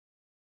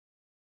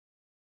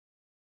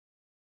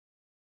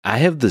I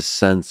have the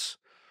sense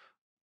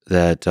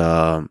that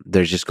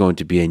there's just going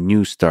to be a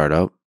new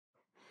startup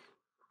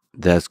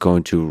that's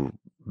going to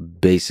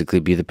basically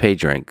be the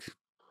PageRank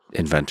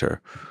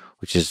inventor,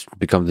 which has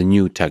become the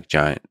new tech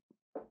giant.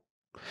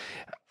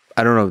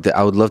 I don't know.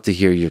 I would love to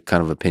hear your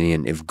kind of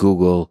opinion if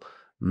Google,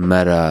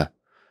 Meta,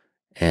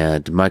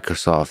 and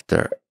Microsoft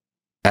are,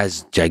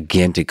 as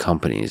gigantic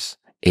companies,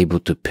 able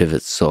to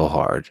pivot so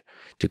hard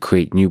to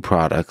create new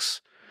products.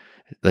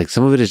 Like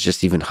some of it is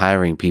just even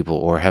hiring people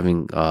or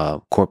having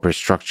a corporate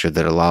structure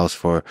that allows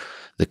for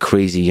the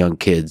crazy young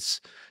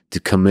kids to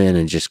come in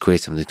and just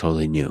create something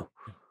totally new.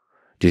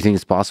 Do you think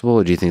it's possible,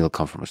 or do you think it'll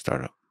come from a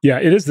startup? Yeah,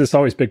 it is this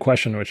always big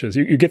question, which is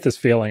you get this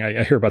feeling.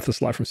 I hear about this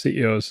a lot from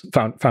CEOs,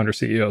 founder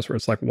CEOs, where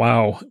it's like,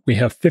 wow, we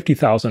have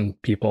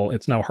 50,000 people.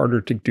 It's now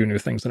harder to do new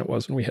things than it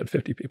was when we had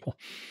 50 people.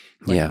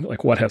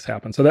 Like what has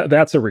happened? So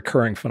that's a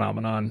recurring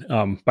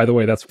phenomenon. By the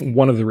way, that's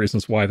one of the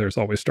reasons why there's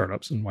always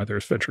startups and why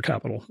there's venture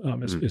capital.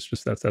 It's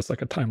just that's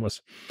like a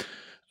timeless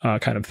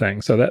kind of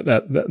thing. So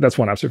that's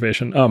one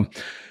observation.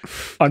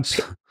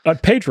 On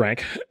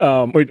PageRank,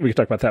 we can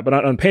talk about that, but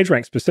on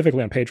PageRank,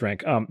 specifically on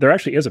PageRank, there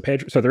actually is a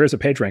there is a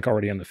PageRank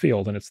already in the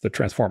field, and it's the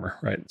transformer,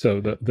 right? So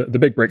the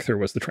big breakthrough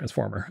was the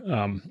transformer,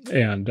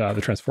 and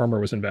the transformer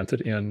was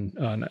invented in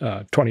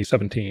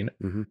 2017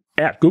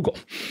 at Google.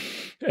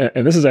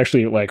 And this is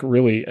actually like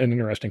really an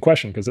interesting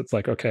question, because it's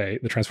like, okay,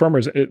 the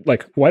transformers,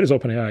 why does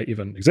OpenAI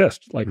even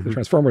exist? Like the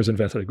transformers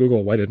invented at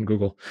Google. Why didn't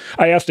Google?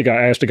 I asked a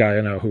guy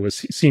I know who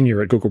was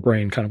senior at Google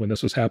Brain kind of when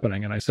this was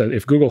happening, and I said,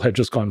 if Google had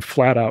just gone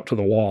flat out to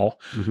the wall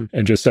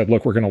and just said,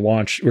 look, we're going to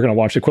launch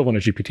the equivalent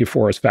of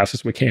GPT-4 as fast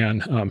as we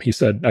can.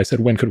 I said,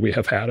 when could we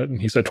have had it? And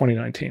he said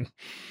 2019.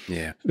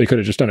 Yeah, they could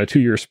have just done a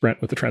 2-year sprint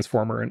with the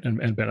transformer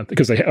and been,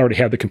 because they already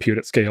had the compute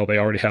at scale. They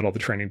already had all the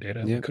training data.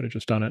 And they could have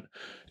just done it.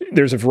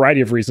 There's a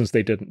variety of reasons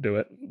they didn't do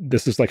it.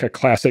 This is like a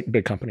classic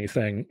big company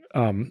thing.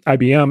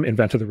 IBM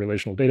invented the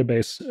relational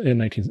database in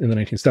the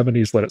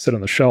 1970s, let it sit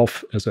on the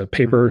shelf as a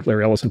paper.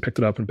 Larry Ellison picked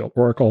it up and built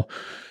Oracle.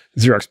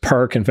 Xerox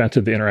PARC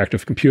invented the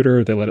interactive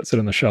computer. They let it sit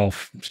on the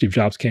shelf. Steve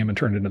Jobs came and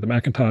turned it into the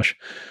Macintosh,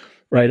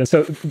 right? And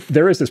so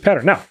there is this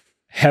pattern. Now,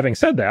 having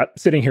said that,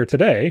 sitting here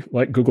today,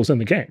 like Google's in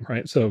the game,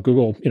 right? So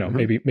Google,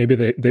 maybe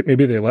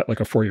they let like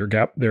a 4-year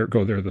gap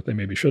go there that they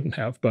maybe shouldn't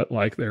have, but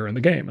like they're in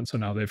the game, and so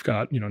now they've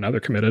got, now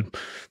they're committed.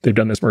 They've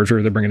done this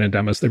merger. They're bringing in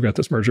Demis. They've got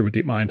this merger with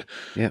DeepMind.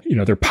 Yeah.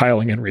 They're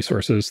piling in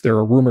resources. There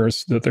are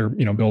rumors that they're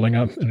building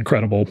up an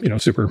incredible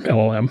super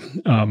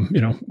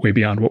LLM, way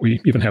beyond what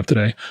we even have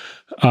today.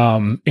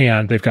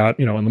 And they've got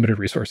unlimited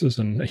resources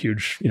and a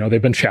huge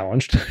they've been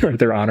challenged. Right?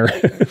 Their honor.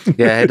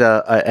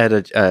 Yeah, I had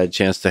a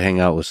chance to hang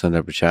out with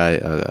Sundar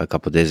Pichai a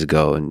couple of days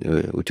ago,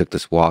 and we took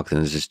this walk, and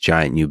there's this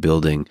giant new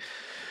building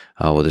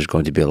where there's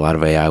going to be a lot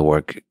of AI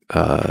work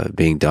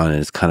being done,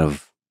 and it's kind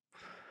of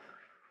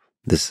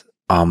this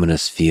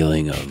ominous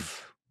feeling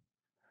of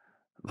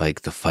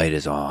like the fight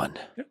is on.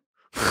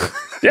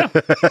 Yeah.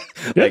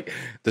 Like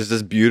there's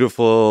this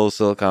beautiful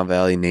Silicon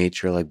Valley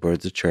nature, like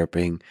birds are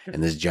chirping,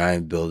 and this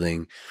giant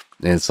building,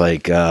 and it's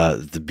like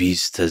the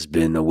beast has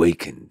been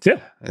awakened. Yeah.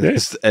 And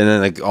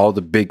then like all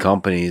the big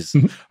companies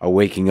are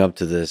waking up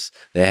to this.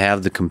 They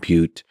have the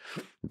compute,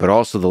 but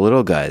also the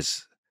little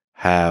guys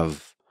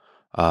have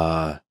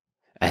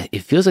it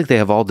feels like they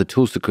have all the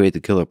tools to create the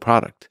killer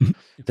product.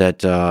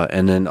 That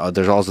and then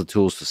there's also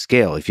tools to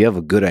scale. If you have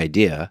a good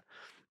idea,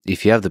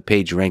 if you have the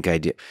PageRank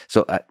idea.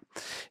 So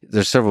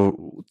there's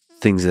several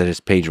things that is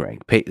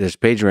PageRank. There's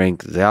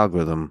PageRank, the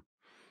algorithm,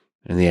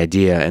 and the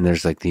idea, and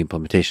there's like the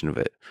implementation of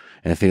it.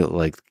 And I feel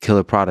like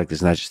killer product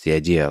is not just the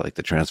idea, like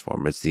the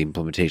transformer, it's the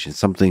implementation.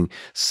 Something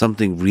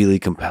really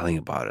compelling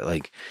about it.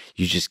 Like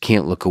you just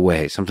can't look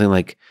away. Something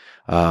like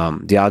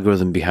the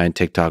algorithm behind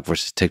TikTok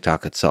versus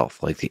TikTok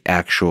itself, like the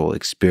actual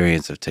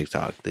experience of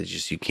TikTok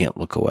that you can't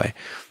look away.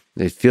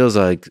 It feels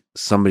like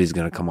somebody's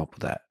going to come up with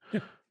that.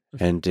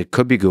 And it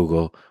could be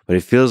Google, but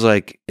it feels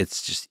like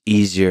it's just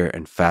easier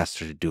and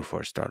faster to do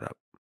for a startup.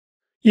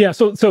 Yeah,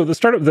 so the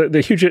startup, the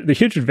huge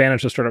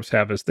advantage that startups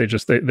have is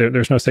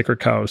there's no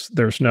sacred cows,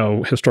 there's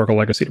no historical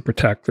legacy to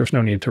protect, there's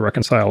no need to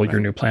reconcile your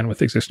new plan with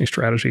the existing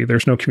strategy,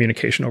 there's no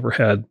communication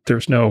overhead,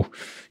 there's no,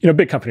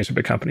 big companies are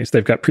big companies.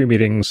 They've got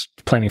pre-meetings,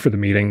 planning for the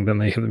meeting, then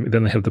they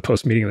have the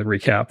post-meeting, the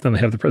recap, then they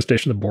have the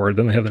presentation of the board,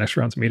 then they have the next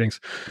rounds of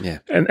meetings. Yeah,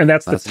 and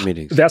that's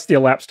the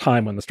elapsed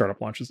time when the startup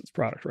launches its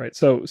product, right?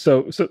 So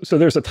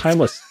there's a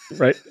timeless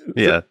right.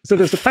 Yeah. So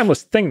there's a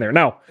timeless thing there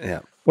now. Yeah.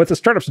 What the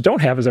startups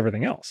don't have is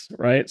everything else,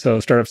 right?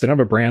 So startups, they don't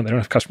have a brand, they don't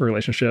have customer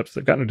relationships,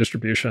 they've got no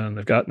distribution,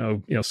 they've got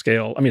no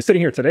scale. I mean,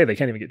 sitting here today, they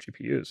can't even get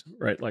GPUs,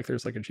 right? Like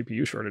there's like a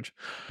GPU shortage.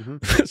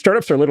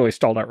 Startups are literally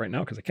stalled out right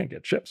now because they can't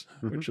get chips,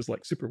 which is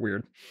like super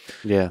weird.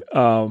 Yeah,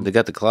 they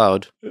got the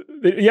cloud.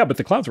 Yeah, but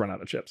the clouds run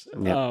out of chips,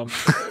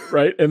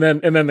 right? And then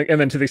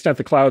to the extent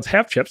the clouds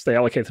have chips, they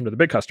allocate them to the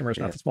big customers,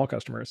 not the small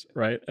customers,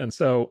 right? And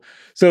so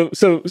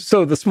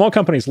the small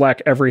companies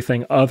lack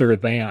everything other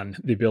than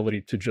the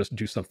ability to just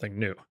do something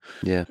new.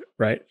 Yeah.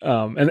 Right.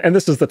 And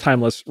this is the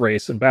timeless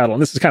race and battle.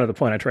 And this is kind of the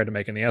point I tried to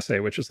make in the essay,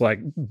 which is like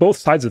both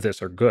sides of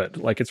this are good.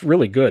 Like it's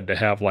really good to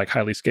have like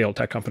highly scaled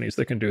tech companies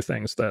that can do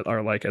things that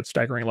are like at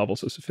staggering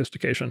levels of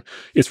sophistication.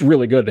 It's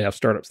really good to have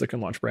startups that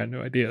can launch brand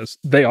new ideas.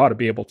 They ought to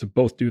be able to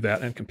both do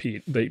that and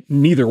compete.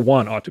 Neither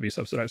one ought to be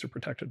subsidized or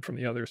protected from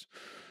the others.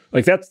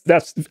 Like that's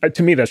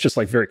to me, that's just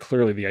like very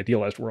clearly the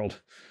idealized world.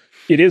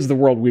 It is the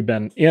world we've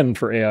been in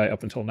for AI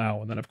up until now.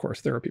 And then, of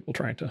course, there are people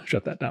trying to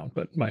shut that down.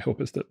 But my hope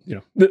is that,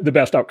 the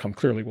best outcome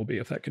clearly will be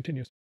if that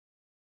continues.